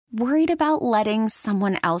Worried about letting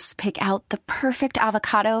someone else pick out the perfect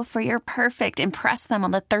avocado for your perfect impress them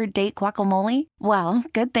on the third date guacamole? Well,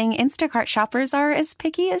 good thing Instacart shoppers are as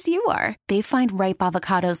picky as you are. They find ripe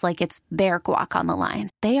avocados like it's their guac on the line.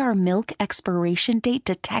 They are milk expiration date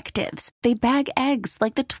detectives. They bag eggs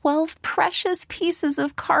like the 12 precious pieces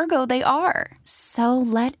of cargo they are. So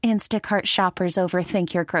let Instacart shoppers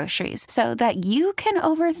overthink your groceries so that you can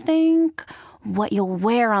overthink what you'll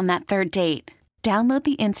wear on that third date. Download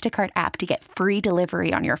the Instacart app to get free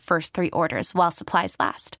delivery on your first 3 orders while supplies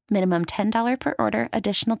last. Minimum $10 per order.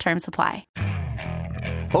 Additional terms apply.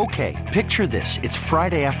 Okay, picture this. It's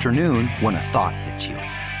Friday afternoon when a thought hits you.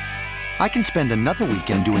 I can spend another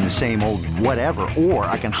weekend doing the same old whatever, or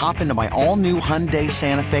I can hop into my all-new Hyundai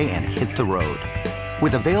Santa Fe and hit the road.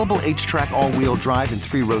 With available H-Track all-wheel drive and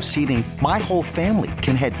 3-row seating, my whole family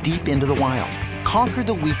can head deep into the wild. Conquer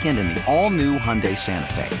the weekend in the all-new Hyundai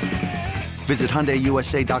Santa Fe. Visit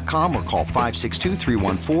HyundaiUSA.com or call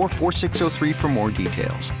 562-314-4603 for more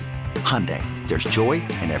details. Hyundai, there's joy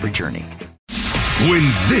in every journey. When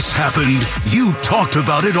this happened, you talked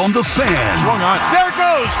about it on The Fan. Swung on. There it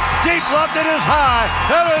goes. Deep left. It is high.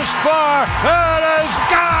 It is far. It is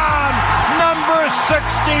gone. Number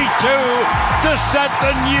 62 to set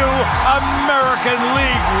the new American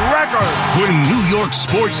League record. When New York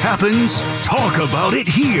sports happens, talk about it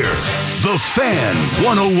here. The Fan,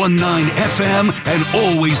 101.9 FM, and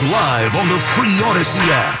always live on the free Odyssey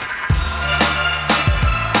app.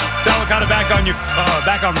 Salicata back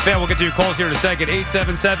on the Fan. We'll get to your calls here in a second.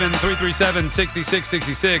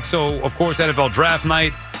 877-337-6666. So, of course, NFL draft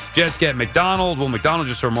night. Jets get McDonald. Well, McDonald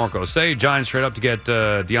just heard Marco say. Giants trade up to get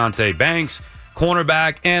Deonte Banks,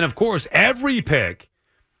 cornerback. And, of course, every pick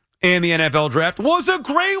in the NFL draft was a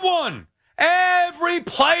great one. Every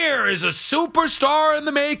player is a superstar in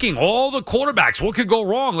the making. All the quarterbacks. What could go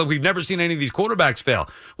wrong? Like, we've never seen any of these quarterbacks fail.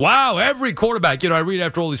 Wow, every quarterback. I read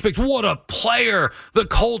after all these picks. What a player the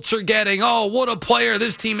Colts are getting. Oh, what a player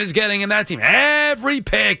this team is getting and that team. Every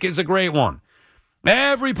pick is a great one.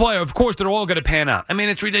 Every player. Of course, they're all going to pan out. I mean,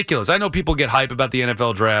 it's ridiculous. I know people get hype about the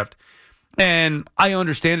NFL draft, and I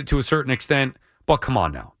understand it to a certain extent, but come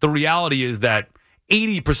on now. The reality is that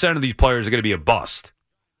 80% of these players are going to be a bust.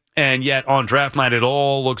 And yet, on draft night, it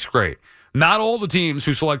all looks great. Not all the teams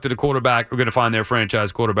who selected a quarterback are going to find their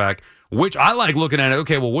franchise quarterback, which I like looking at it.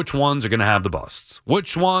 Okay, well, which ones are going to have the busts?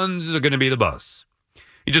 Which ones are going to be the busts?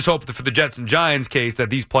 You just hope that for the Jets and Giants case that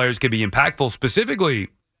these players could be impactful, specifically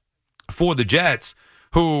for the Jets,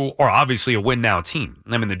 who are obviously a win-now team.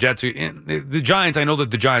 I mean, the Giants, I know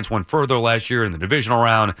that the Giants went further last year in the divisional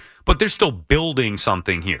round, but they're still building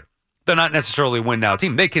something here. They're not necessarily a win-now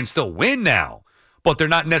team. They can still win now, but they're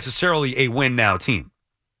not necessarily a win-now team.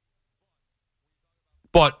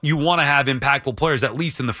 But you want to have impactful players, at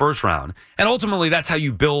least in the first round. And ultimately, that's how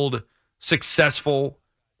you build successful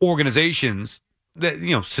organizations that,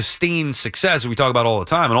 sustain success, we talk about all the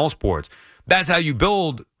time in all sports. That's how you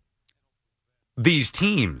build these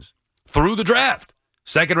teams through the draft.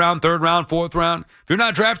 Second round, third round, fourth round. If you're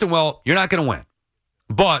not drafting well, you're not going to win.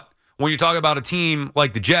 But when you talk about a team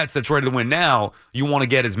like the Jets that's ready to win now, you want to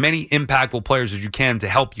get as many impactful players as you can to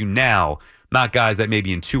help you now, not guys that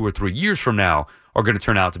maybe in 2 or 3 years from now are going to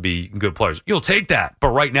turn out to be good players. You'll take that, but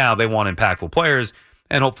right now they want impactful players,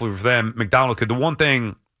 and hopefully for them, McDonald could. The one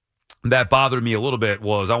thing that bothered me a little bit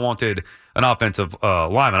was I wanted an offensive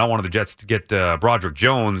lineman. I wanted the Jets to get Broderick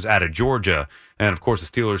Jones out of Georgia, and of course the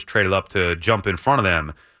Steelers traded up to jump in front of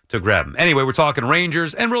them to grab him. Anyway, we're talking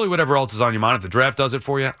Rangers and really whatever else is on your mind. If the draft does it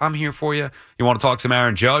for you, I'm here for you. You want to talk some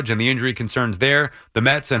Aaron Judge and the injury concerns there, the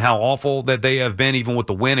Mets and how awful that they have been, even with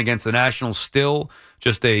the win against the Nationals, still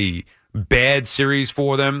just a bad series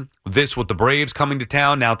for them. This with the Braves coming to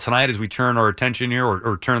town. Now tonight as we turn our attention here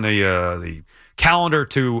or turn the calendar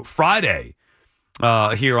to Friday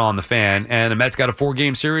here on The Fan, and the Mets got a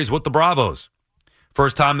 4-game series with the Bravos.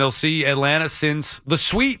 First time they'll see Atlanta since the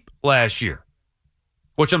sweep last year,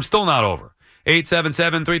 which I'm still not over.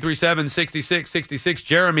 877-337-6666.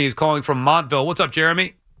 Jeremy is calling from Montville. What's up,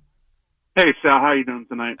 Jeremy? Hey, Sal. How you doing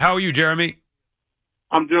tonight? How are you, Jeremy?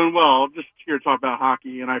 I'm doing well. I'm just here to talk about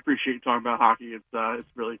hockey, and I appreciate you talking about hockey. It's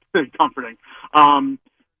really comforting.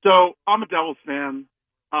 So I'm a Devils fan,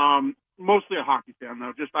 mostly a hockey fan,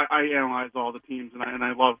 though. Just I analyze all the teams, and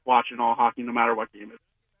I love watching all hockey no matter what game it is.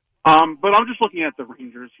 But I'm just looking at the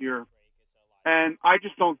Rangers here, and I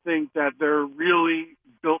just don't think that they're really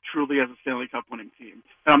built truly as a Stanley Cup winning team.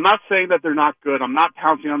 And I'm not saying that they're not good. I'm not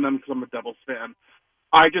pouncing on them because I'm a Devils fan.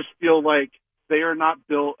 I just feel like they are not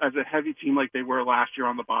built as a heavy team like they were last year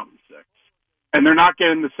on the bottom six. And they're not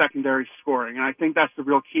getting the secondary scoring. And I think that's the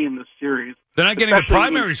real key in this series. They're not getting the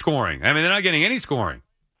primary scoring. I mean, they're not getting any scoring.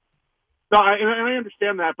 No, and I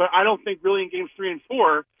understand that, but I don't think really in games 3 and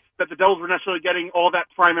 4 that the Devils were necessarily getting all that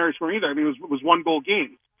primary scoring either. I mean, it was 1-goal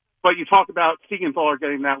games. But you talk about Siegenthaler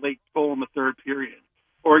getting that late goal in the third period,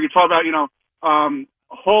 or you talk about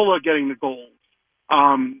Hola getting the goals.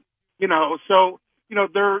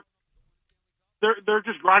 They're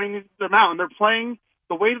just grinding them out, and they're playing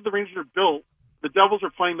the way that the Rangers are built. The Devils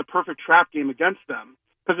are playing the perfect trap game against them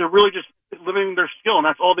because they're really just limiting their skill, and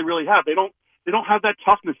that's all they really have. They don't have that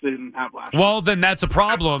toughness they didn't have last year. Well, then that's a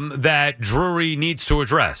problem that Drury needs to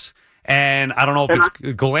address. And I don't know if it's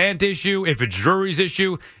a Gallant issue, if it's Drury's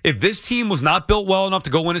issue. If this team was not built well enough to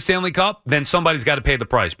go win a Stanley Cup, then somebody's got to pay the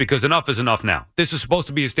price because enough is enough now. This is supposed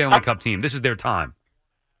to be a Stanley Cup team. This is their time.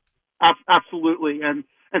 Absolutely. And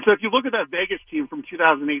so if you look at that Vegas team from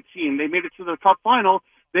 2018, they made it to the Cup final.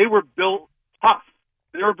 They were built tough.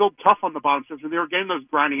 They were built tough on the bottom six, and they were getting those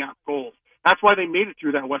grinding out goals. That's why they made it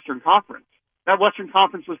through that Western Conference. That Western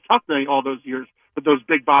Conference was tough all those years with those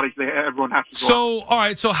big bodies everyone has to go. So, all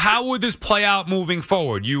right, so how would this play out moving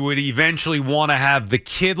forward? You would eventually want to have the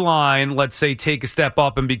kid line, let's say, take a step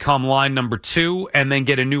up and become line number 2 and then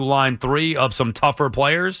get a new line 3 of some tougher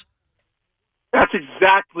players? That's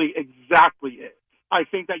exactly it. I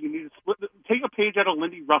think that you need to take a page out of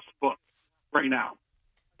Lindy Ruff's book right now.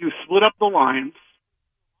 You split up the lines.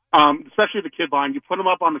 Especially the kid line. You put them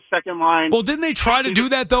up on the second line. Well, didn't they try to do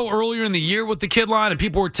that, though, earlier in the year with the kid line, and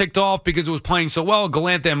people were ticked off because it was playing so well?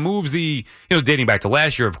 Gallant then moves dating back to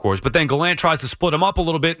last year, of course, but then Gallant tries to split them up a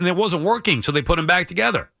little bit, and it wasn't working, so they put them back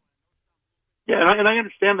together. Yeah, and I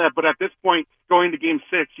understand that, but at this point, going to Game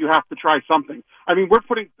 6, you have to try something. I mean, we're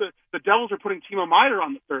putting the Devils are putting Timo Meier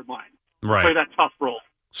on the third line to play that tough role.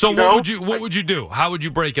 So what would you do? How would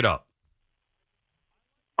you break it up?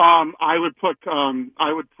 I would put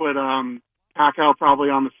Pacquiao probably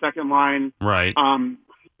on the second line. Right.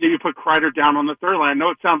 You put Kreider down on the third line. I know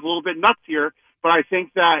it sounds a little bit nuts here, but I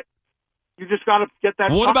think that you just got to get that.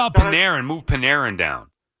 What about Panarin? Move Panarin down.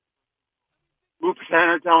 Move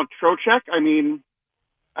Panarin down with Trocheck. I mean,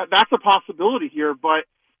 that's a possibility here, but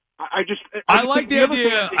I like the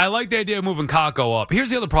idea. I like the idea of moving Kakko up. Here's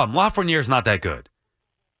the other problem: Lafreniere is not that good.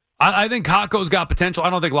 I think Kakko's got potential.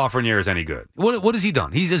 I don't think Lafreniere is any good. What has he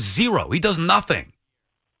done? He's a 0. He does nothing.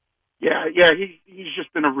 Yeah, he's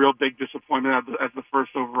just been a real big disappointment as the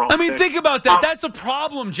first overall I mean, pick. think about that. That's a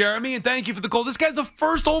problem, Jeremy, and thank you for the call. This guy's a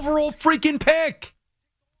first overall freaking pick.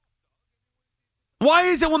 Why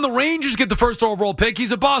is it when the Rangers get the first overall pick,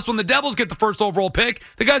 he's a bust? When the Devils get the first overall pick,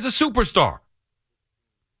 the guy's a superstar.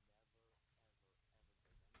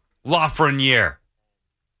 Lafreniere.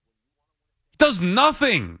 Does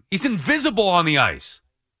nothing. He's invisible on the ice.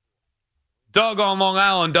 Doug on Long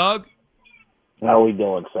Island. Doug? How we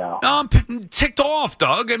doing, Sal? I'm ticked off,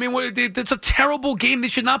 Doug. I mean, it's a terrible game. They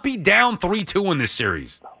should not be down 3-2 in this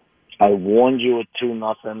series. I warned you at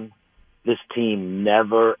 2-0. This team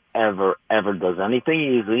never, ever, ever does anything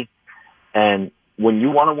easy. And when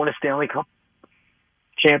you want to win a Stanley Cup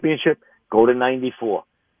championship, go to 94.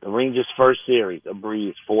 The Rangers' first series, a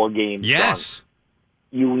breeze, 4 games. Yes. Done.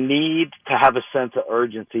 You need to have a sense of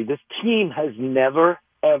urgency. This team has never,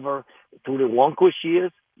 ever, through the Lundqvist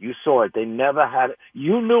years, you saw it. They never had it.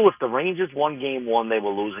 You knew if the Rangers won Game 1, they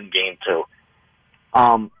were losing Game 2.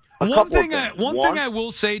 One thing I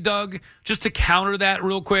will say, Doug, just to counter that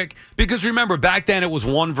real quick, because remember, back then it was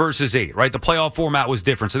 1 versus 8, right? The playoff format was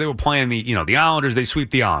different. So they were playing the Islanders, they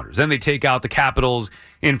sweep the Islanders. Then they take out the Capitals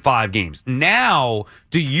in 5 games. Now,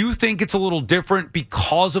 do you think it's a little different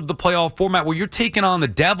because of the playoff format where you're taking on the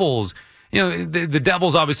Devils? The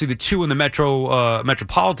Devils, obviously, the 2 in the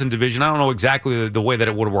Metropolitan Division. I don't know exactly the way that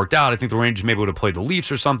it would have worked out. I think the Rangers maybe would have played the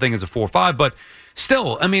Leafs or something as a 4-5. But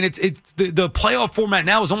still, I mean, it's the playoff format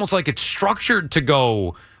now is almost like it's structured to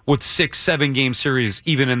go with 6-7 game series,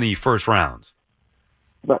 even in the first rounds.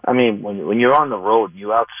 But I mean, when you're on the road, you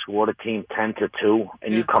outscore the team 10-2,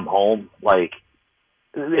 and you come home like.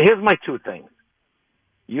 Here's my 2 things.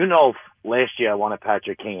 Last year I wanted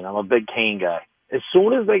Patrick Kane. I'm a big Kane guy. As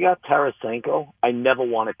soon as they got Tarasenko, I never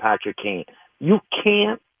wanted Patrick Kane. You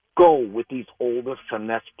can't go with these older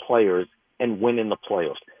finesse players and win in the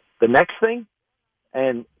playoffs. The next thing,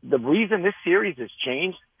 and the reason this series has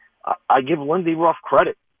changed, I give Lindy Ruff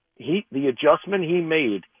credit. The adjustment he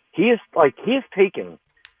made, he has taken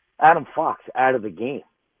Adam Fox out of the game,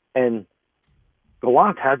 and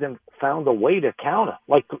Gallant hasn't found a way to counter.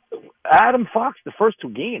 Like Adam Fox, the first 2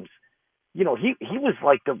 games, he was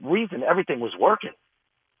like the reason everything was working.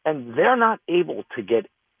 And they're not able to get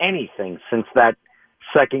anything since that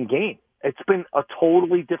second game. It's been a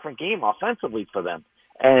totally different game offensively for them.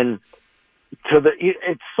 And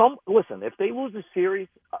listen, if they lose the series,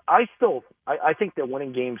 I think they're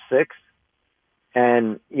winning Game 6.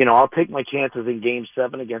 And, I'll take my chances in Game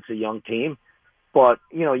 7 against a young team. But,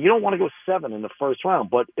 you don't want to go 7 in the first round.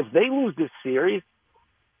 But if they lose this series,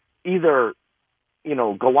 either,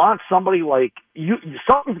 go on somebody like you.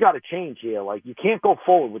 Something's got to change here. Like, you can't go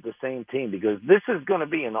forward with the same team because this is going to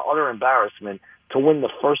be an utter embarrassment to win the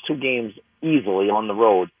first 2 games easily on the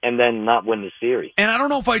road and then not win the series. And I don't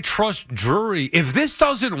know if I trust Drury. If this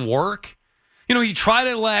doesn't work, he tried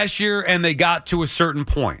it last year and they got to a certain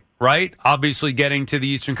point, right? Obviously getting to the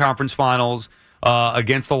Eastern Conference Finals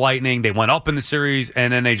against the Lightning. They went up in the series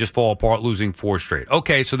and then they just fall apart, losing 4 straight.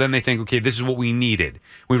 Okay, so then they think, okay, this is what we needed.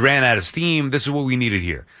 We ran out of steam. This is what we needed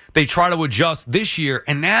here. They try to adjust this year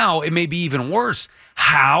and now it may be even worse.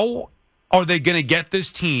 How are they going to get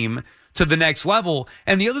this team to the next level?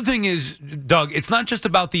 And the other thing is, Doug, it's not just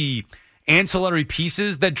about the ancillary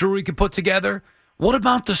pieces that Drury could put together. What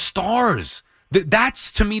about the stars?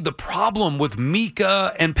 That's, to me, the problem with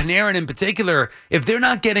Mika and Panarin in particular. If they're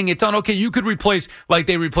not getting it done, okay, you could replace, like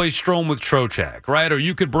they replaced Strome with Trocheck, right? Or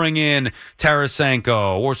you could bring in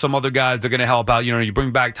Tarasenko or some other guys that are going to help out. You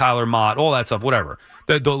bring back Tyler Mott, all that stuff, whatever.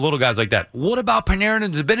 The little guys like that. What about Panarin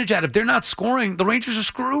and Zibanejad? If they're not scoring, the Rangers are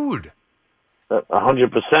screwed.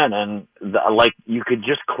 100%. And, you could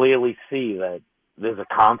just clearly see that there's a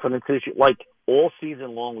confidence issue. Like, all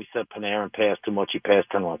season long, we said Panarin passed too much. He passed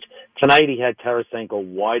too much. Tonight, he had Tarasenko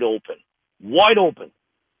wide open. Wide open.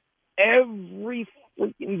 Every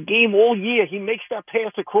freaking game all year, he makes that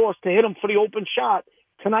pass across to hit him for the open shot.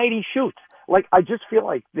 Tonight, he shoots. I just feel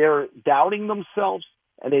like they're doubting themselves,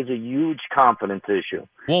 and there's a huge confidence issue.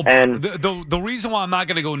 Well, and the reason why I'm not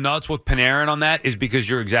going to go nuts with Panarin on that is because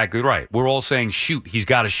you're exactly right. We're all saying shoot. He's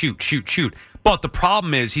got to shoot. But the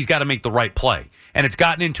problem is he's got to make the right play. And it's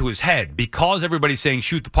gotten into his head because everybody's saying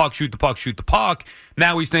shoot the puck.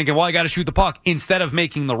 Now he's thinking, well, I got to shoot the puck instead of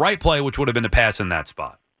making the right play, which would have been a pass in that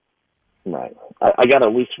spot. Right. I got to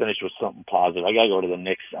at least finish with something positive. I got to go to the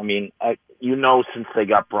Knicks. I mean, since they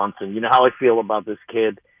got Brunson, you know how I feel about this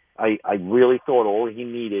kid. I really thought all he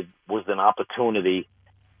needed was an opportunity,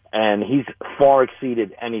 and he's far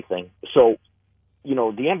exceeded anything. So, the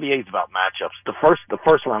NBA is about matchups. The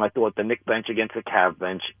first round, I thought the Knicks bench against the Cavs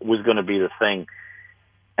bench was going to be the thing.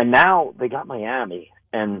 And now they got Miami.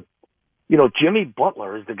 And, Jimmy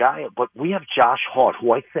Butler is the guy, but we have Josh Hart,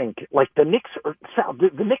 who I think, the Knicks are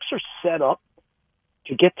set up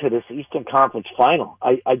to get to this Eastern Conference Final.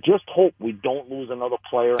 I just hope we don't lose another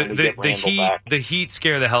player and we get Randall back. The Heat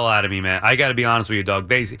scare the hell out of me, man. I got to be honest with you,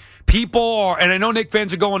 Doug. People are, and I know Knicks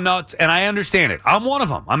fans are going nuts, and I understand it. I'm one of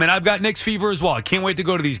them. I mean, I've got Knicks fever as well. I can't wait to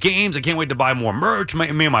go to these games. I can't wait to buy more merch. Me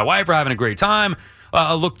and my wife are having a great time.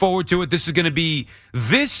 I look forward to it. This is going to be,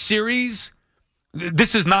 this series,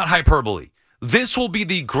 this is not hyperbole. This will be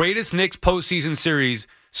the greatest Knicks postseason series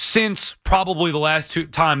since probably the last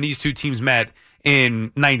time these two teams met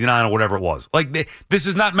in 99 or whatever it was. This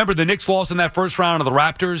is not, remember the Knicks lost in that first round of the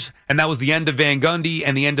Raptors, and that was the end of Van Gundy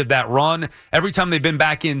and the end of that run. Every time they've been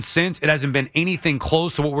back in since, it hasn't been anything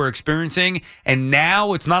close to what we're experiencing. And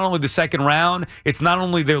now it's not only the second round, it's not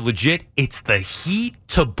only they're legit, it's the Heat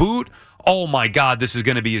to boot. Oh my God, this is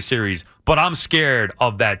going to be a series. But I'm scared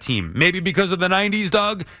of that team. Maybe because of the 90s,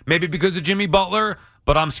 Doug. Maybe because of Jimmy Butler.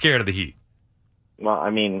 But I'm scared of the Heat. Well,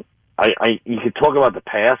 I mean, you could talk about the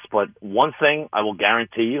past, but one thing I will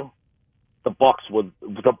guarantee you, the Bucks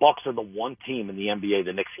are the one team in the NBA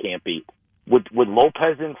the Knicks can't beat. With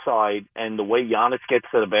Lopez inside and the way Giannis gets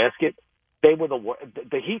to the basket, they were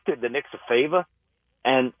the Heat did the Knicks a favor.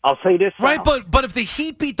 And I'll say this right, but if the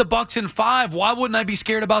Heat beat the Bucks in 5, why wouldn't I be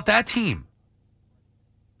scared about that team?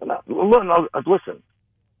 No, listen,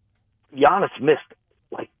 Giannis missed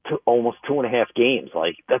almost 2.5 games.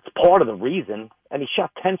 That's part of the reason. And he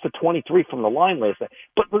shot 10 for 23 from the line last night.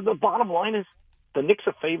 But the bottom line is the Knicks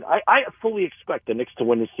are favored. I fully expect the Knicks to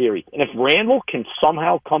win this series. And if Randall can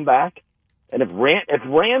somehow come back, and if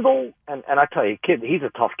Randall, and I tell you, kid, he's a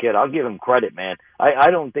tough kid. I'll give him credit, man.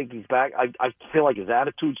 I don't think he's back. I feel like his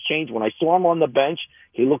attitude's changed. When I saw him on the bench,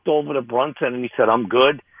 he looked over to Brunson and he said, I'm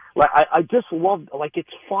good. I just love, it's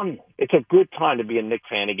fun. It's a good time to be a Knicks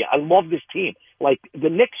fan again. I love this team. The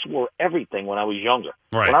Knicks were everything when I was younger.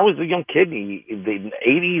 Right. When I was a young kid, the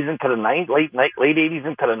 80s into the 90s, late 80s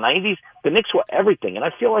into the 90s, the Knicks were everything. And I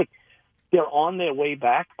feel like they're on their way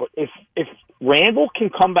back. But if Randall can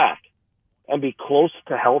come back and be close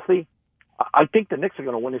to healthy, I think the Knicks are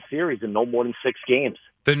going to win a series in no more than 6 games.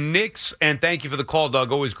 The Knicks, and thank you for the call,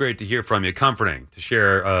 Doug. Always great to hear from you. Comforting to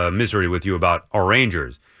share misery with you about our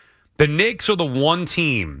Rangers. The Knicks are the one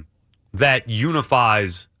team that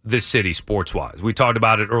unifies this city sports-wise. We talked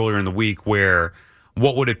about it earlier in the week where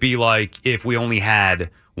what would it be like if we only had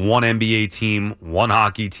one NBA team, one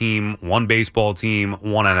hockey team, one baseball team,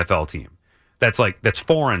 one NFL team? That's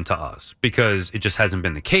foreign to us because it just hasn't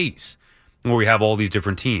been the case where we have all these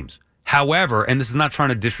different teams. However, and this is not trying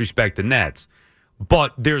to disrespect the Nets,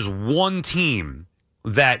 but there's one team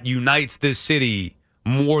that unites this city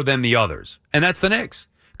more than the others, and that's the Knicks.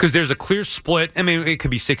 Because there's a clear split. I mean, it could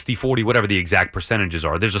be 60-40, whatever the exact percentages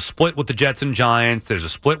are. There's a split with the Jets and Giants. There's a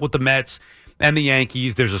split with the Mets and the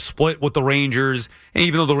Yankees. There's a split with the Rangers. And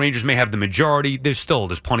even though the Rangers may have the majority, there's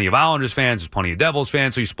plenty of Islanders fans. There's plenty of Devils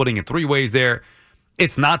fans. So you're splitting it three ways there.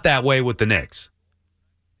 It's not that way with the Knicks.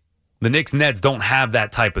 The Knicks Nets don't have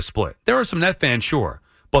that type of split. There are some Net fans, sure.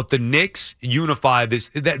 But the Knicks unify this.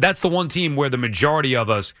 That's the one team where the majority of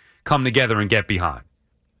us come together and get behind.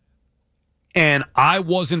 And I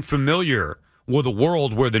wasn't familiar with a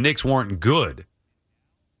world where the Knicks weren't good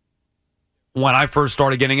when I first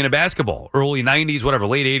started getting into basketball. Early 90s, whatever,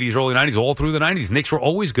 late 80s, early 90s, all through the 90s. Knicks were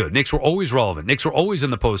always good. Knicks were always relevant. Knicks were always in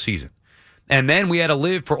the postseason. And then we had to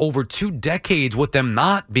live for over 2 decades with them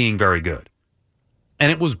not being very good.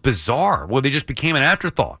 And it was bizarre where they just became an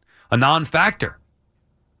afterthought, a non-factor,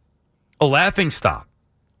 a laughingstock.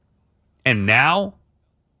 And now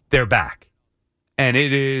they're back. And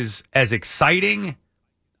it is as exciting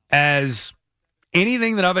as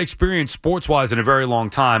anything that I've experienced sports-wise in a very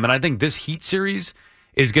long time. And I think this Heat series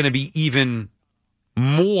is going to be even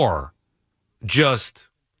more just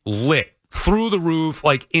lit, through the roof,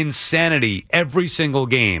 like insanity every single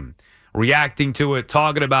game. Reacting to it,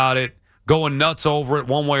 talking about it, going nuts over it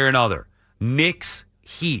one way or another. Knicks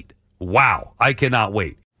Heat. Wow, I cannot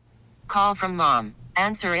wait. Call from mom.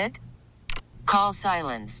 Answer it. Call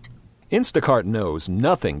silenced. Instacart knows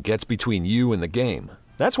nothing gets between you and the game.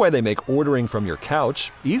 That's why they make ordering from your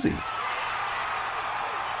couch easy.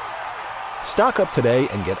 Stock up today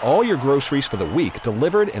and get all your groceries for the week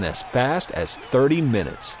delivered in as fast as 30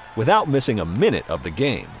 minutes without missing a minute of the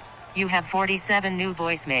game. You have 47 new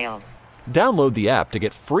voicemails. Download the app to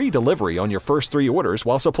get free delivery on your first 3 orders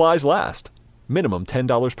while supplies last. Minimum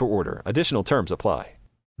 $10 per order. Additional terms apply.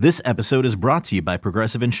 This episode is brought to you by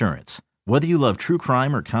Progressive Insurance. Whether you love true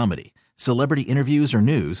crime or comedy, celebrity interviews or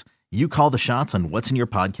news, you call the shots on what's in your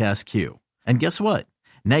podcast queue. And guess what?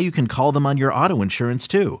 Now you can call them on your auto insurance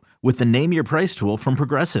too with the Name Your Price tool from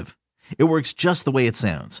Progressive. It works just the way it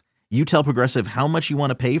sounds. You tell Progressive how much you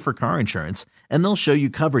want to pay for car insurance, and they'll show you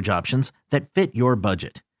coverage options that fit your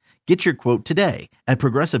budget. Get your quote today at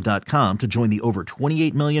Progressive.com to join the over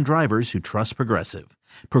 28 million drivers who trust Progressive.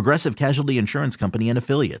 Progressive Casualty Insurance Company and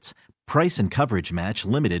Affiliates. Price and coverage match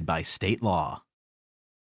limited by state law.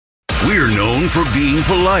 We're known for being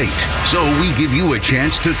polite, so we give you a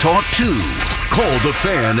chance to talk too. Call the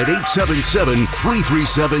Fan at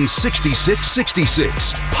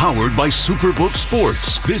 877-337-6666. Powered by Superbook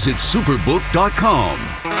Sports. Visit superbook.com.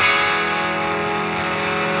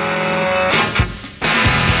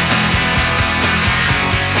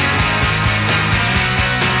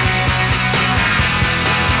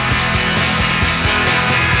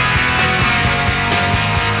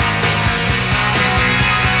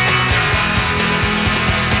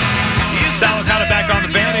 Back on the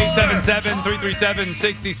Fan,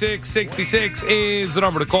 877-337-6666 is the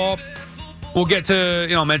number to call. We'll get to,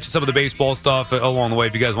 mention some of the baseball stuff along the way.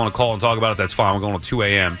 If you guys want to call and talk about it, that's fine. We're going to 2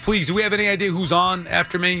 a.m. Please, do we have any idea who's on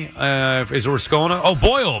after me? Is Ruscona? Oh,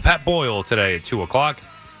 Boyle, Pat Boyle today at 2 o'clock.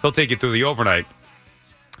 He'll take you through the overnight.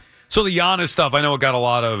 So the Giannis stuff, I know it got a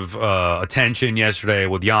lot of attention yesterday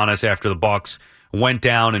with Giannis after the Bucks went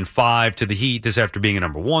down in 5 to the Heat, this after being a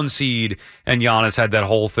number 1 seed, and Giannis had that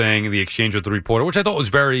whole thing, the exchange with the reporter, which I thought was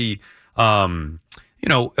very,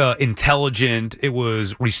 intelligent. It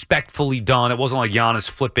was respectfully done. It wasn't like Giannis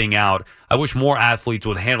flipping out. I wish more athletes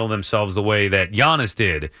would handle themselves the way that Giannis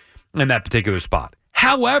did in that particular spot.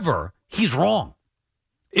 However, he's wrong.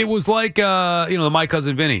 It was like, My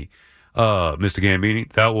Cousin Vinny, Mr.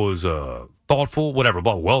 Gambini, that was thoughtful, whatever,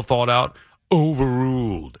 but well thought out,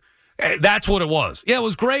 overruled. That's what it was. Yeah, it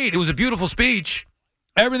was great. It was a beautiful speech.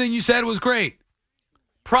 Everything you said was great.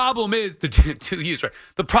 Problem is,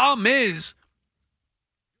 the problem is,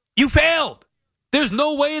 you failed. There's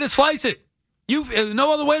no way to slice it.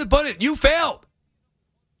 No other way to put it. You failed.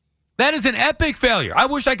 That is an epic failure. I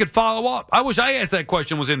wish I could follow up. I wish I asked that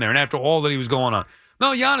question was in there, and after all that he was going on.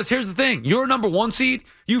 No, Giannis, here's the thing. You're a number 1 seed.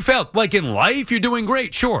 You failed. Like in life, you're doing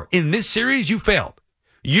great. Sure. In this series, you failed.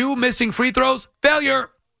 You missing free throws, failure.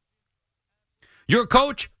 Your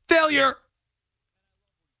coach, failure.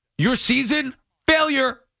 Your season,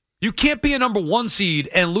 failure. You can't be a number 1 seed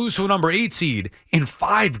and lose to a number 8 seed in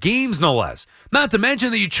 5 games, no less. Not to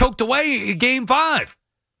mention that you choked away in game 5.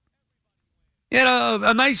 He had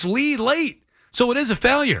a nice lead late. So it is a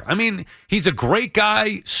failure. I mean, he's a great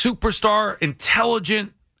guy, superstar,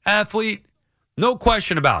 intelligent athlete. No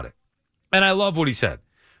question about it. And I love what he said.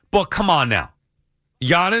 But come on now.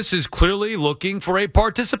 Giannis is clearly looking for a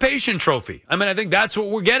participation trophy. I mean, I think that's what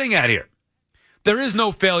we're getting at here. There is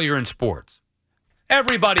no failure in sports.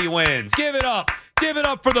 Everybody wins. Give it up. Give it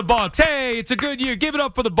up for the Bucks. Hey, it's a good year. Give it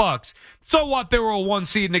up for the Bucks. So what? They were a 1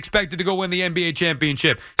 seed and expected to go win the NBA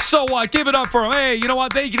championship. So what? Give it up for them. Hey, you know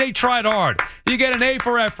what? They tried hard. You get an A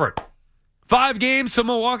for effort. 5 games to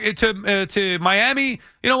Milwaukee to Miami.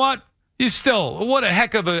 You know what? You still, what a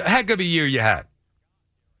heck of a year you had.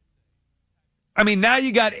 I mean, now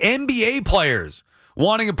you got NBA players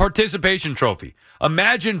wanting a participation trophy.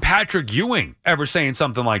 Imagine Patrick Ewing ever saying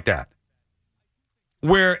something like that,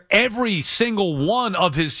 where every single one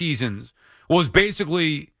of his seasons was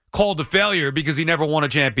basically called a failure because he never won a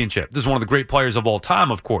championship. This is one of the great players of all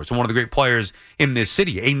time, of course, and one of the great players in this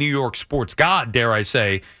city, a New York sports god, dare I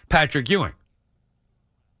say, Patrick Ewing.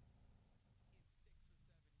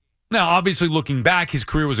 Now, obviously, looking back, his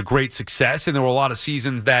career was a great success, and there were a lot of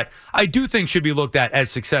seasons that I do think should be looked at as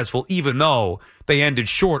successful, even though they ended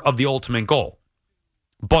short of the ultimate goal.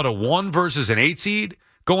 But a 1 versus an 8 seed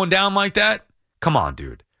going down like that? Come on,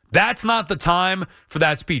 dude. That's not the time for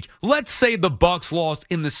that speech. Let's say the Bucks lost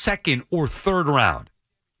in the second or third round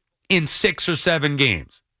in 6 or 7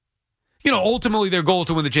 games. You know, ultimately their goal is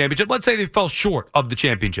to win the championship. Let's say they fell short of the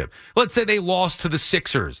championship. Let's say they lost to the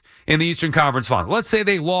Sixers in the Eastern Conference Final. Let's say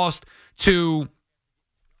they lost to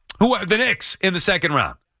the Knicks in the second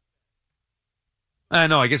round. I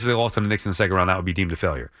know, I guess if they lost to the Knicks in the second round, that would be deemed a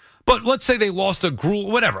failure. But let's say they lost to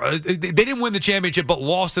whatever. They didn't win the championship, but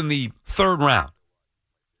lost in the third round.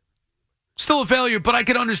 Still a failure, but I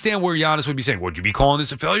can understand where Giannis would be saying, would you be calling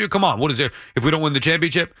this a failure? Come on, what is there if we don't win the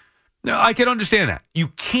championship? No, I can understand that. You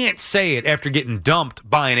can't say it after getting dumped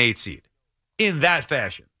by an 8 seed in that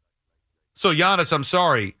fashion. So, Giannis, I'm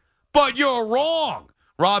sorry, but you're wrong.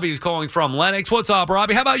 Robbie's calling from Lenox. What's up,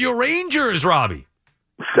 Robbie? How about your Rangers, Robbie?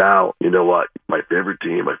 Sal, you know what? My favorite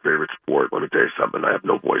team, my favorite sport. Let me tell you something. I have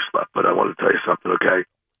no voice left, but I want to tell you something, okay?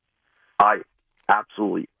 I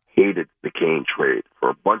absolutely hated the Kane trade for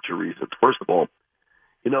a bunch of reasons. First of all,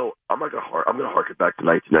 you know, I'm going to harken back to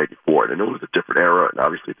 1994, and I know it was a different era, and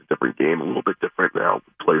obviously it's a different game, a little bit different now,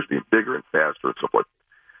 with players being bigger and faster and so forth.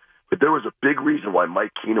 But there was a big reason why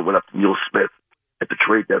Mike Keenan went up to Neil Smith at the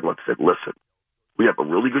trade deadline and said, listen, we have a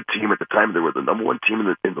really good team. At the time, they were the number 1 team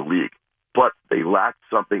in the league, but they lacked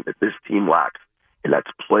something that this team lacks, and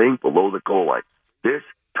that's playing below the goal line. This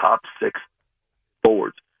top 6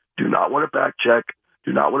 forwards do not want to back check,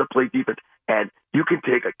 do not want to play defense, and you can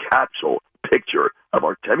take a capsule picture of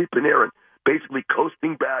Artemi Panarin basically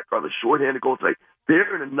coasting back on the shorthanded goal tonight.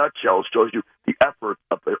 There, in a nutshell, shows you the effort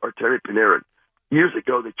of Artemi Panarin. Years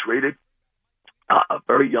ago, they traded a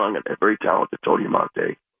very young and very talented Tony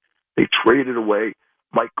Monte. They traded away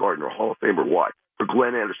Mike Gardner, Hall of Famer. Why? For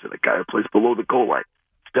Glenn Anderson, a guy who plays below the goal line.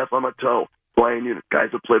 Stefan Matteau, Brian Unit, guys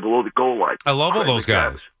who play below the goal line. I love all those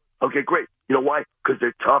guys. Okay, great. You know why? Because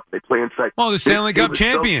they're tough. They play inside. Oh, the Stanley Cup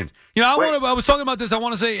champions. You know, I was talking about this. I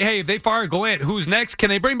want to say, hey, if they fire Glant, who's next? Can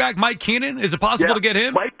they bring back Mike Keenan? Is it possible to get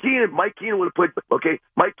him? Mike Keenan would have put. Okay,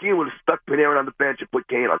 Mike Keenan would have stuck Panarin on the bench and put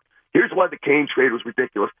Kane on. Here's why the Kane trade was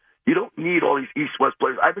ridiculous. You don't need all these East-West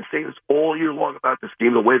players. I've been saying this all year long about this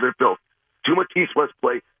team, the way they're built. Too much East-West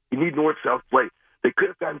play. You need North-South play. They could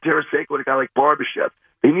have gotten Tarasenko and a guy like Barbashev.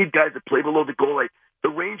 They need guys that play below the goal line. The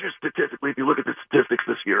Rangers, statistically, if you look at the statistics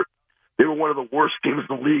this year, they were one of the worst teams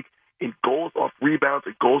in the league in goals off rebounds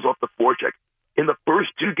and goals off the forecheck. In the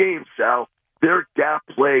first 2 games, Sal, their gap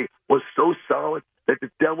play was so solid that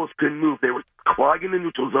the Devils couldn't move. They were clogging the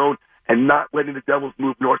neutral zone and not letting the Devils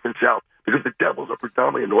move north and south because the Devils are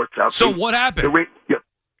predominantly a north-south team. So what happened?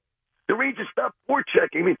 The Rangers stopped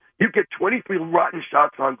forechecking. I mean, you get 23 rotten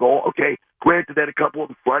shots on goal. Okay, granted that a couple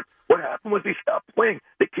in front. What happened was they stopped playing.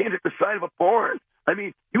 They came at the side of a barn. I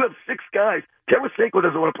mean, you have 6 guys. Tarasenko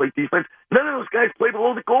doesn't want to play defense. None of those guys play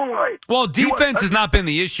below the goal line. Well, defense has not been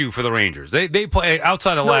the issue for the Rangers. They play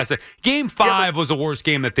outside of last. Game 5 was the worst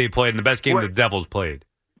game that they played and the best game the Devils played.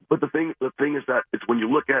 But the thing is that it's when you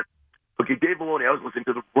look at Dave Maloney. I was listening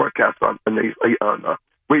to the broadcast on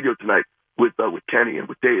radio tonight with Kenny and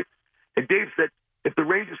with Dave, and Dave said if the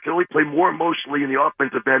Rangers can only play more emotionally in the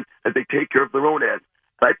offensive end as they take care of their own end.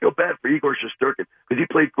 I feel bad for Igor Shesterkin because he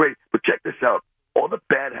played great. But check this out. All the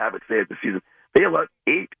bad habits they had this season. They allowed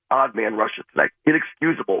 8 odd man rushes tonight.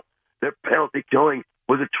 Inexcusable. Their penalty killing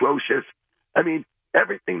was atrocious. I mean,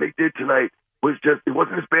 everything they did tonight was just, it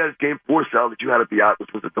wasn't as bad as Game 4, Sal, that you had to be out,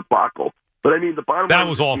 which was a debacle. But I mean, the bottom that line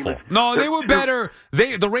was of the awful. team is No, they were better.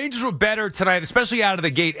 The Rangers were better tonight, especially out of the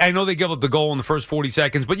gate. I know they gave up the goal in the first 40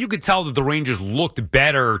 seconds, but you could tell that the Rangers looked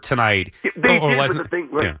better tonight. They did, but the thing,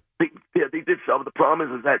 right? They did so. But the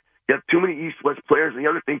problem is that you have too many East-West players, and the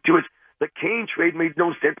other thing too is the Kane trade made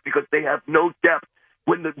no sense because they have no depth.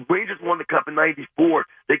 When the Rangers won the Cup in '94,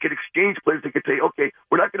 they could exchange players. They could say, okay,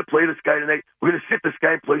 we're not going to play this guy tonight. We're going to sit this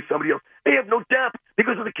guy and play somebody else. They have no depth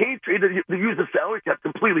because of the Kane trade. They use the salary cap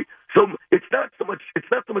completely. So it's not so much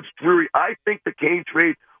Drury. I think the Kane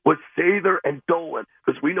trade was Sather and Dolan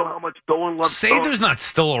because we know how much Dolan loves. Sather's not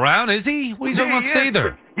still around, is he? What are you talking about,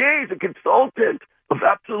 Sather? Yeah, he's a consultant.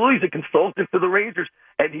 Absolutely, he's a consultant to the Rangers,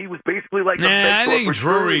 and he was basically like a mentor for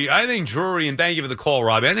Drury. I think Drury, and thank you for the call,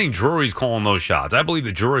 Robbie. I think Drury's calling those shots. I believe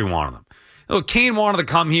that Drury wanted them. Look, Kane wanted to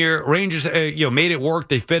come here. Rangers, made it work.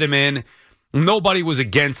 They fit him in. Nobody was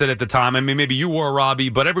against it at the time. I mean, maybe you were, Robbie,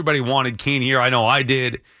 but everybody wanted Kane here. I know I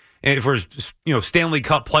did. And for his, Stanley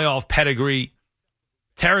Cup playoff pedigree,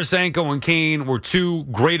 Tarasenko and Kane were two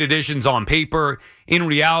great additions on paper. In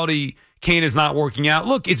reality, Kane is not working out.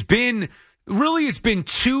 Look, it's been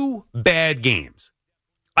two bad games.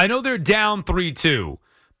 I know they're down 3-2,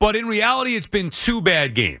 but in reality, it's been two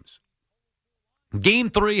bad games. Game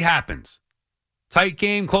 3 happens. Tight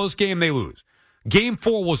game, close game, they lose. Game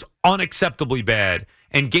 4 was unacceptably bad,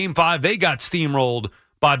 and Game 5, they got steamrolled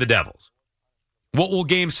by the Devils. What will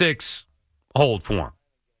Game 6 hold for them?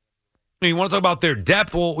 You want to talk about their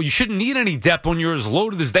depth? Well, you shouldn't need any depth when you're as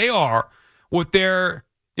loaded as they are with their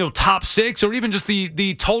top 6 or even just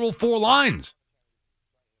the total 4 lines.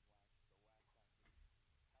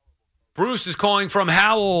 Bruce is calling from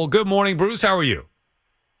Howell. Good morning, Bruce. How are you?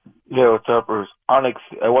 Yeah, what's up, Bruce?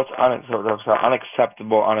 What's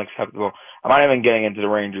unacceptable? I'm not even getting into the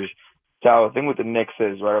Rangers. So the thing with the Knicks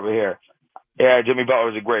is right over here. Yeah, Jimmy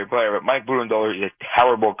Butler is a great player, but Mike Budenholzer is a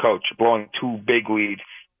terrible coach, blowing 2 big leads.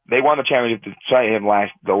 They won the championship despite him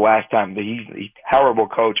the last time. He's a terrible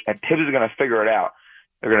coach, and Tibbs is going to figure it out.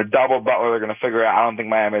 They're going to double Butler. They're going to figure it out. I don't think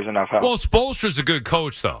Miami has enough help. Well, Spoelstra's a good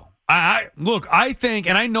coach, though. I think,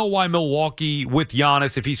 and I know why Milwaukee with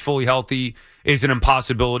Giannis, if he's fully healthy, is an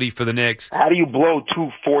impossibility for the Knicks. How do you blow 2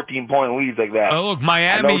 14-point leads like that? Look,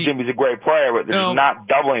 Miami. I know Jimmy's a great player, but this is not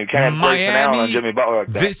doubling. You can't have Miami on Jimmy Butler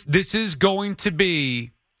like that. This is going to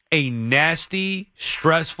be a nasty,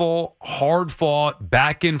 stressful, hard-fought,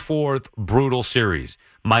 back-and-forth, brutal series.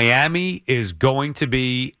 Miami is going to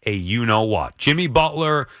be a you-know-what. Jimmy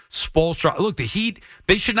Butler, Spoelstra. Look, the Heat,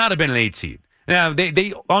 they should not have been an 8 seed. Now,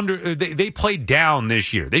 they played down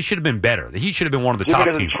this year. They should have been better. The Heat should have been one of the top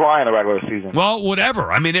teams. He doesn't try in the regular season. Well,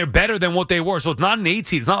 whatever. I mean, they're better than what they were. So it's not an 8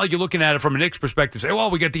 seed. It's not like you're looking at it from a Knicks perspective. Say,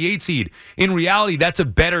 well, we got the 8 seed. In reality, that's a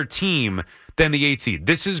better team than the 8 seed.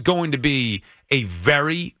 This is going to be a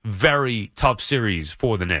very, very tough series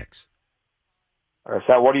for the Knicks. All right,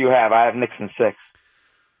 so what do you have? I have Knicks in 6.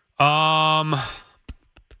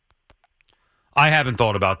 I haven't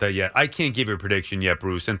thought about that yet. I can't give you a prediction yet,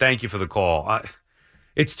 Bruce, and thank you for the call.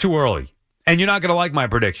 It's too early, and you're not going to like my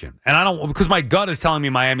prediction. And I don't, because my gut is telling me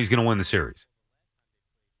Miami's going to win the series.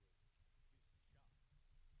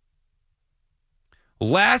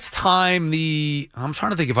 Last time I'm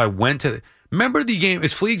trying to think if I went to, remember the game,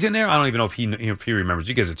 is Fleegs in there? I don't even know if he remembers.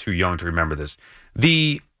 You guys are too young to remember this.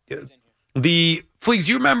 The Fleegs,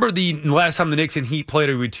 you remember the last time the Knicks and Heat played,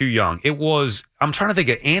 or we were too young? It was, I'm trying to think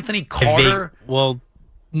of Anthony Carter. The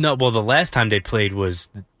last time they played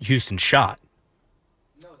was Houston shot.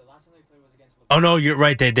 No, the last time they played was against LeBron. Oh, no, you're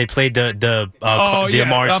right. They played the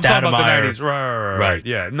Amari Stoudemire. I'm talking about the 90s. Right.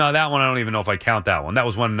 Yeah. No, that one, I don't even know if I count that one. That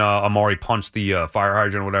was when Amari punched the fire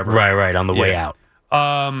hydrant or whatever. Right, on the way out.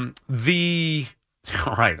 On the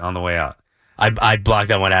way out. I blocked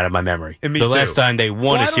that one out of my memory. And me the too. Last time they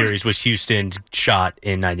won a series was Houston's shot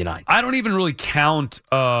in 99. I don't even really count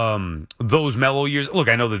those mellow years. Look,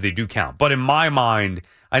 I know that they do count. But in my mind,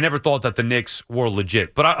 I never thought that the Knicks were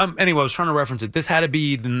legit. But anyway, I was trying to reference it. This had to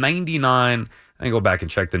be the 99. I can go back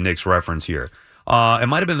and check the Knicks reference here. It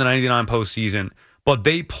might have been the 99 postseason. But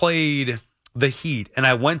they played the Heat, and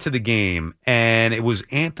I went to the game, and it was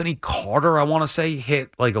Anthony Carter, I want to say,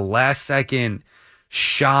 hit like a last-second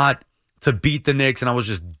shot to beat the Knicks, and I was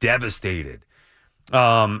just devastated.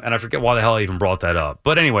 And I forget why the hell I even brought that up.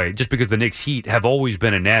 But anyway, just because the Knicks Heat have always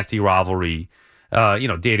been a nasty rivalry,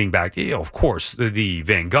 dating back, of course, the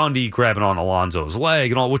Van Gundy grabbing on Alonzo's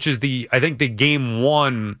leg and all, which is I think the game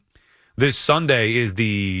 1 this Sunday is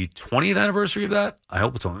the 20th anniversary of that. I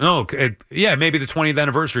hope it's only, maybe the 20th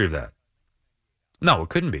anniversary of that. No, it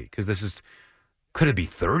couldn't be, because could it be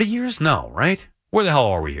 30 years? No, right? Where the hell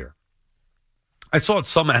are we here? I saw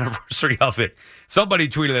some anniversary of it. Somebody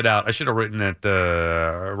tweeted it out. I should have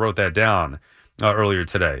wrote that down earlier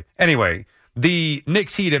today. Anyway, the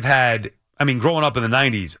Knicks Heat have had, growing up in the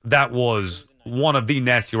 90s, that was one of the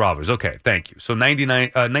nasty rivalries. Okay, thank you. So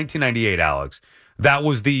 1998, Alex, that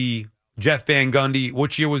was the Jeff Van Gundy.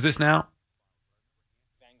 Which year was this now?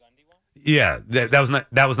 Yeah,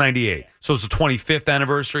 that was 98. So it's the 25th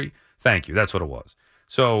anniversary. Thank you. That's what it was.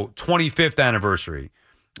 So 25th anniversary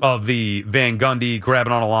of the Van Gundy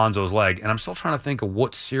grabbing on Alonzo's leg. And I'm still trying to think of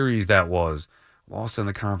what series that was. Lost in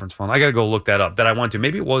the conference final. I got to go look that up. That I went to.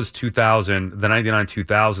 Maybe it was 2000, the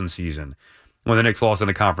 99-2000 season when the Knicks lost in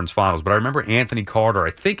the conference finals. But I remember Anthony Carter.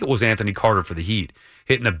 I think it was Anthony Carter for the Heat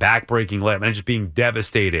hitting a back-breaking layup and just being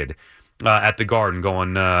devastated at the Garden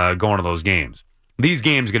going to those games. These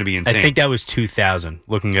games are going to be insane. I think that was 2000.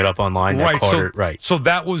 Looking it up online, right? Carter, right. So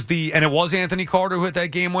that was and it was Anthony Carter who hit that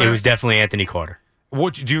game winner. It was definitely Anthony Carter.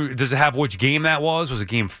 Does it have which game that was? Was it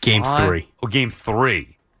game 5? Game 3. Oh, game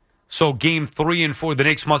 3. So game 3 and 4, the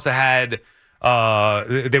Knicks must have had.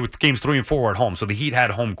 They were games 3 and 4 were at home, so the Heat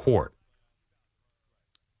had home court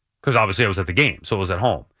because obviously I was at the game, so it was at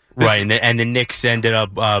home. Right, and the Knicks ended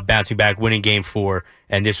up bouncing back, winning Game 4,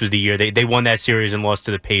 and this was the year they won that series and lost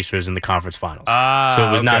to the Pacers in the conference finals. So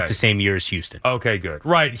it was not the same year as Houston. Okay, good.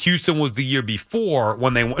 Right, Houston was the year before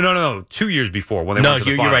when they won. No, 2 years before when they went to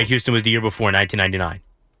the finals. No, you're right. Houston was the year before, 1999.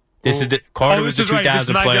 This is the Carter was the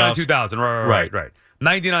 2000 playoffs. 2000. Right.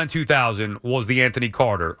 99-2000 was the Anthony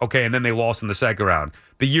Carter. Okay, and then they lost in the second round.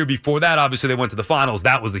 The year before that, obviously, they went to the finals.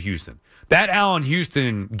 That was the Houston. That Allen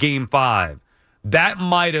Houston Game 5. That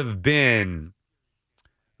might have been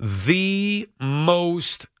the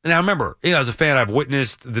most. Now, remember, as a fan, I've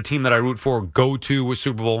witnessed the team that I root for go to a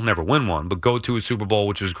Super Bowl, never win one, but go to a Super Bowl,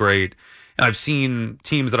 which is great. And I've seen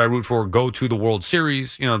teams that I root for go to the World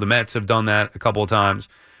Series. The Mets have done that a couple of times.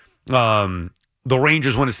 The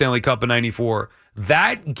Rangers won a Stanley Cup in '94.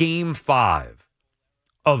 That Game 5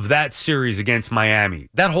 of that series against Miami,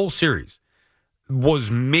 that whole series,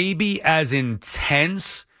 was maybe as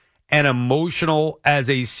intense and emotional as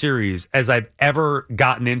a series as I've ever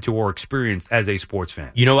gotten into or experienced as a sports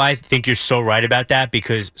fan. I think you're so right about that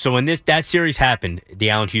because when that series happened, the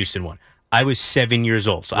Allen Houston one, I was 7 years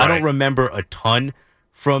old. So right. I don't remember a ton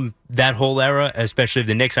from that whole era, especially of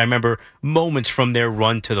the Knicks. I remember moments from their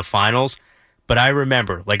run to the finals, but I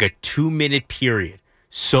remember like a 2-minute period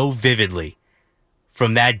so vividly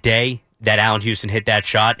from that day that Allen Houston hit that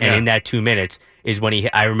shot, and in that 2 minutes is when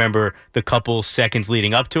I remember the couple seconds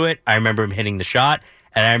leading up to it. I remember him hitting the shot,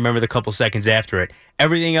 and I remember the couple seconds after it.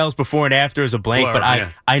 Everything else before and after is a blank, but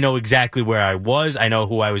I know exactly where I was. I know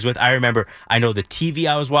who I was with. I know the TV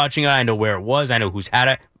I was watching on. I know where it was. I know whose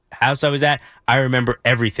house I was at. I remember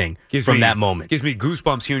everything from that moment. Gives me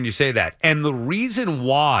goosebumps hearing you say that. And the reason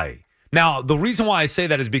why I say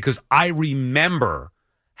that is because I remember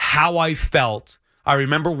how I felt. I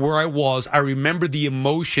remember where I was. I remember the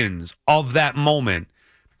emotions of that moment,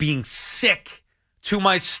 being sick to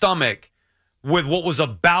my stomach with what was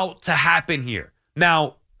about to happen here.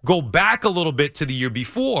 Now, go back a little bit to the year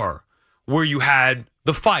before where you had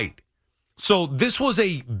the fight. So this was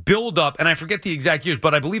a build-up, and I forget the exact years,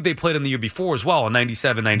 but I believe they played him the year before as well, in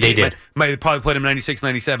 97, 98. They did. They probably played him 96,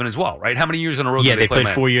 97 as well, right? How many years in a row did they play? Yeah, they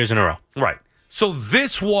played 4 years in a row. Right. So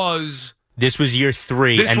this was year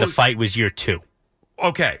 3, and the fight was year 2.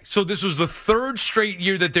 Okay, so this was the 3rd straight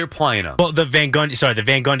year that they're playing him. Well, the Van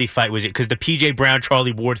Gundy fight was it, because the P.J. Brown,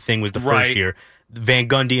 Charlie Ward thing was the first year. Van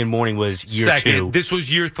Gundy and Mourning was year 2. This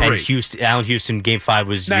was year 3. And Allen Houston, Game 5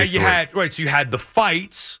 was year 3. So you had the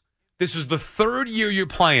fights. This is the 3rd year you're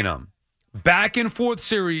playing them. Back and forth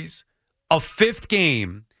series, a 5th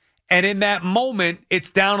game. And in that moment, it's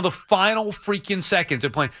down to the final freaking seconds. They're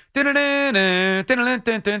playing the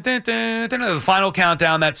final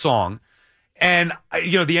countdown, that song. And,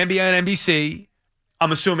 the NBA and NBC,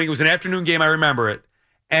 I'm assuming it was an afternoon game. I remember it.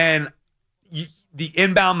 And the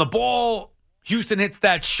inbound the ball, Houston hits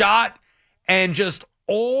that shot, and just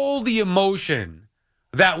all the emotion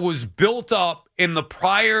that was built up in the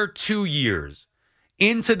prior 2 years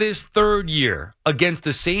into this 3rd year against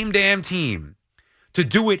the same damn team, to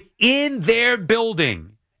do it in their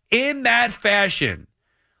building in that fashion.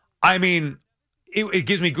 I mean, it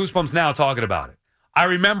gives me goosebumps now talking about it. I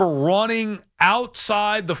remember running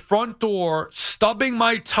outside the front door, stubbing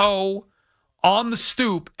my toe on the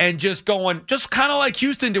stoop, and just going, just kind of like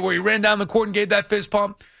Houston did, where he ran down the court and gave that fist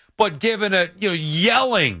pump, but giving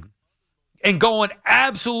yelling and going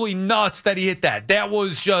absolutely nuts that he hit that. That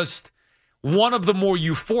was just one of the more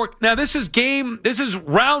euphoric. Now, this is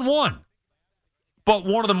round 1, but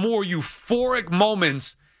one of the more euphoric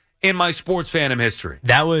moments in my sports fandom history.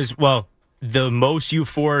 That was, the most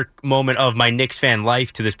euphoric moment of my Knicks fan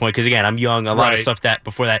life to this point, because again, I'm young, a lot of stuff that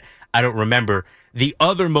before that I don't remember. The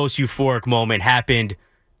other most euphoric moment happened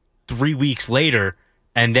 3 weeks later,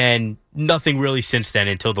 and then nothing really since then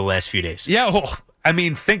until the last few days. Yeah, well, I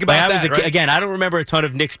mean, think about that. Right? Again, I don't remember a ton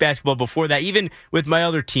of Knicks basketball before that. Even with my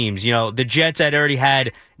other teams, the Jets I'd already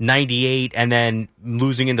had 98 and then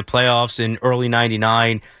losing in the playoffs in early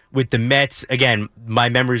 99. With the Mets, again, my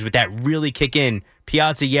memories with that really kick in.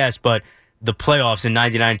 Piazza, yes, but the playoffs in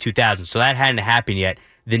 99 and 2000. So that hadn't happened yet.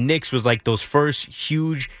 The Knicks was like those first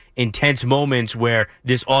huge, intense moments where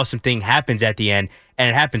this awesome thing happens at the end, and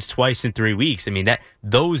it happens twice in 3 weeks. I mean,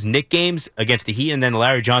 those Knicks games against the Heat and then the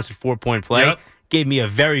Larry Johnson 4-point play gave me a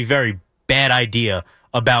very, very bad idea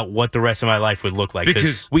about what the rest of my life would look like,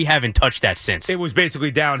 because we haven't touched that since. It was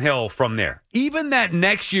basically downhill from there. Even that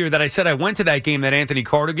next year that I said I went to that game, that Anthony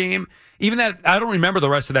Carter game, even that, I don't remember the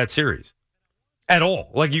rest of that series at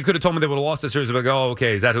all. Like, you could have told me they would have lost that series. I'd be like, oh,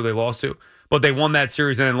 okay, is that who they lost to? But they won that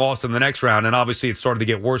series and then lost in the next round, and obviously it started to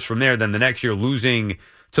get worse from there than the next year, losing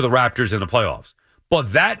to the Raptors in the playoffs.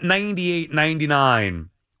 But that 98-99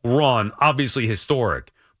 run, obviously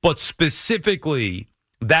historic, but specifically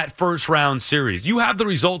that first round series. You have the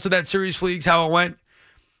results of that series, Fleegs, how it went?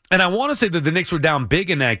 And I want to say that the Knicks were down big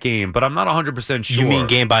in that game, but I'm not 100% sure. You mean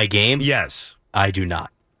game by game? Yes. I do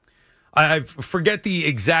not. I forget the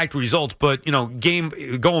exact results, but,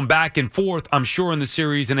 game going back and forth, I'm sure, in the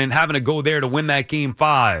series, and then having to go there to win that game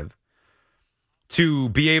 5 to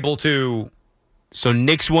be able to. So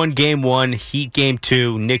Knicks won game 1, Heat game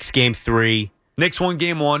 2, Knicks game 3. Knicks won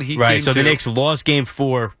game 1, Heat game 2. Right, so the Knicks lost game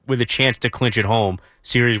 4 with a chance to clinch it home.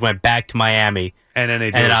 Series went back to Miami. And then they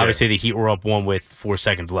did. And then obviously the Heat were up 1 with 4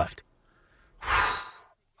 seconds left.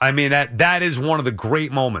 I mean, that is one of the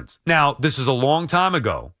great moments. Now, this is a long time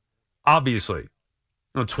ago, obviously.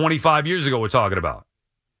 25 years ago we're talking about.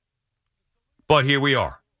 But here we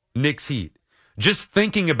are. Knicks Heat. Just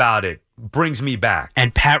thinking about it brings me back.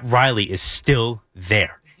 And Pat Riley is still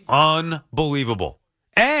there. Unbelievable.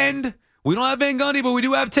 And we don't have Van Gundy, but we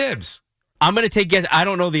do have Tibbs. I'm going to take a guess. I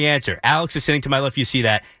don't know the answer. Alex is sitting to my left. You see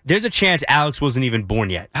that. There's a chance Alex wasn't even born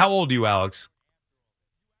yet. How old are you, Alex?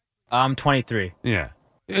 I'm 23. Yeah.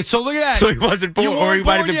 So look at that. So he wasn't born, or he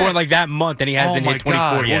might have been born like that month, and he hasn't hit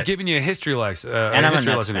 24 yet. We're giving you a history lesson. And I'm a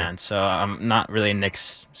Nets fan, so I'm not really a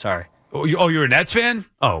Knicks. Sorry. Oh, you're a Nets fan?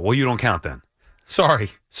 Oh, well, you don't count then. Sorry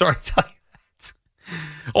to tell you that.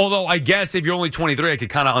 Although, I guess if you're only 23, I could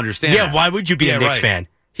kind of understand that. Why would you be a Knicks fan?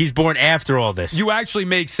 He's born after all this. You actually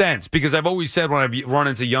make sense, because I've always said when I've run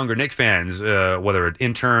into younger Knicks fans, whether it's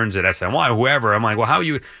interns at SNY or whoever, I'm like, well, how are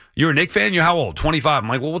you? You're a Knicks fan? You're how old? 25. I'm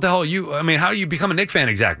like, well, what the hell are you? I mean, how do you become a Knicks fan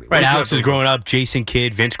exactly? Right, Alex is growing up, Jason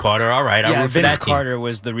Kidd, Vince Carter. All right, yeah, Vince Carter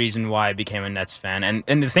was the reason why I became a Nets fan.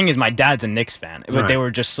 And the thing is, my dad's a Knicks fan. But they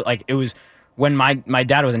were just like, it was when my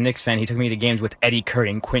dad was a Knicks fan, he took me to games with Eddie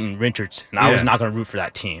Curry and Quentin Richardson. And I was not going to root for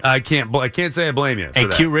that team. I can't say I blame you for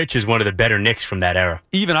and that. Q Rich is one of the better Knicks from that era.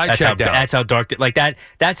 Even I checked out. That's how dark, like that.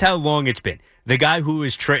 That's how long it's been. The guy who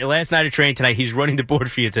is last night of training tonight, he's running the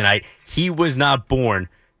board for you tonight. He was not born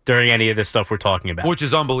during any of this stuff we're talking about. Which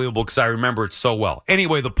is unbelievable, because I remember it so well.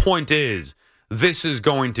 Anyway, the point is, this is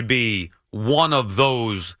going to be one of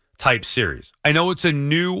those type series. I know it's a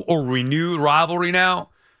new or renewed rivalry now,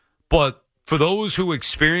 but for those who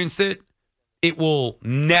experienced it, it will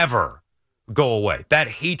never go away. That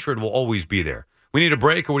hatred will always be there. We need a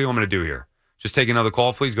break, or what do you want me to do here? Just take another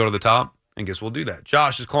call, please. Go to the top, and guess we'll do that.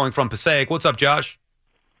 Josh is calling from Passaic. What's up, Josh?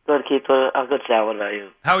 Good, Keith. I'm good, Sal. What about you?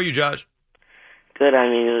 How are you, Josh? Good. I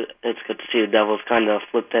mean, it's good to see the Devils kind of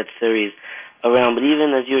flip that series around. But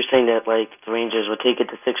even as you were saying that, like, the Rangers would take it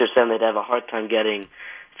to 6 or 7, they'd have a hard time getting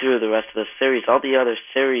through the rest of the series. All the other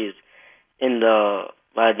series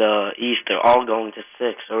by the East, they're all going to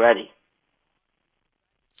 6 already.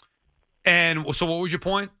 And so what was your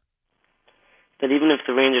point? That even if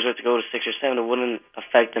the Rangers were to go to 6 or 7, it wouldn't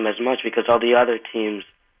affect them as much, because all the other teams,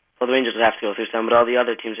 well, the Rangers would have to go through 7, but all the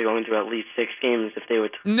other teams are going through at least 6 games if they were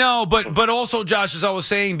to. No, but also, Josh, as I was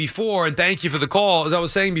saying before, and thank you for the call, as I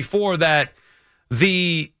was saying before, that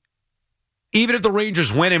even if the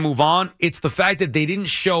Rangers win and move on, it's the fact that they didn't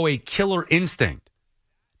show a killer instinct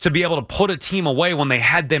to be able to put a team away when they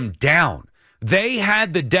had them down. They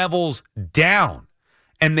had the Devils down,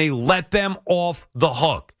 and they let them off the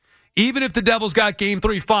hook. Even if the Devils got game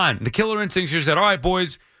 3, fine. The killer instincts just said, all right,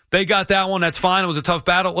 boys, they got that one. That's fine. It was a tough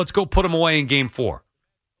battle. Let's go put them away in game 4.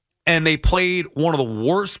 And they played one of the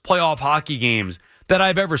worst playoff hockey games that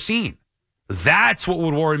I've ever seen. That's what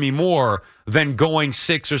would worry me more than going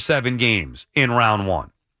 6 or 7 games in round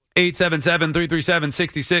 1.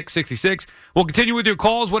 877-337-6666. We'll continue with your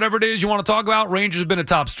calls, whatever it is you want to talk about. Rangers have been a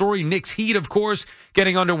top story. Knicks Heat, of course,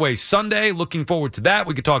 getting underway Sunday. Looking forward to that.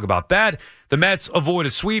 We could talk about that. The Mets avoid a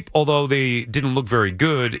sweep, although they didn't look very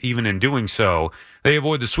good even in doing so. They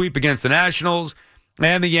avoid the sweep against the Nationals.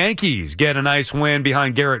 And the Yankees get a nice win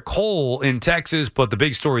behind Garrett Cole in Texas. But the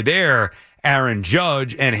big story there, Aaron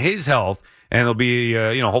Judge and his health. And there'll be,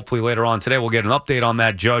 hopefully later on today, we'll get an update on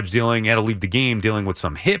that. Judge had to leave the game dealing with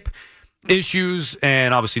some hip issues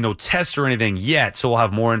and obviously no tests or anything yet. So we'll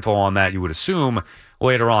have more info on that, you would assume,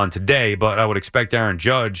 later on today. But I would expect Aaron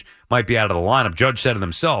Judge might be out of the lineup. Judge said it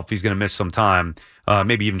himself. He's going to miss some time,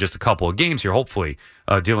 maybe even just a couple of games here, hopefully,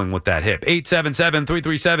 dealing with that hip.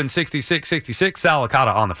 877-337-6666. Sal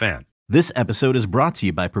Licata on the Fan. This episode is brought to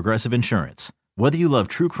you by Progressive Insurance. Whether you love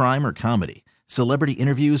true crime or comedy, celebrity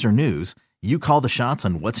interviews or news, you call the shots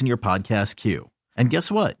on what's in your podcast queue. And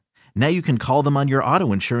guess what? Now you can call them on your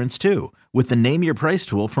auto insurance too with the Name Your Price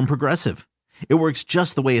tool from Progressive. It works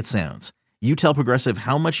just the way it sounds. You tell Progressive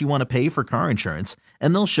how much you want to pay for car insurance,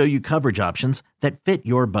 and they'll show you coverage options that fit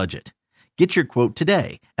your budget. Get your quote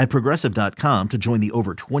today at Progressive.com to join the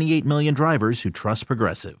over 28 million drivers who trust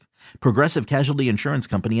Progressive. Progressive Casualty Insurance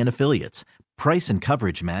Company and Affiliates. Price and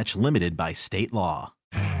coverage match limited by state law.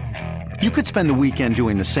 You could spend the weekend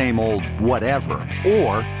doing the same old whatever,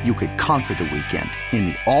 or you could conquer the weekend in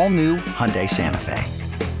the all-new Hyundai Santa Fe.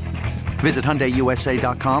 Visit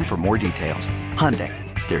HyundaiUSA.com for more details. Hyundai,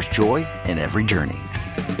 there's joy in every journey.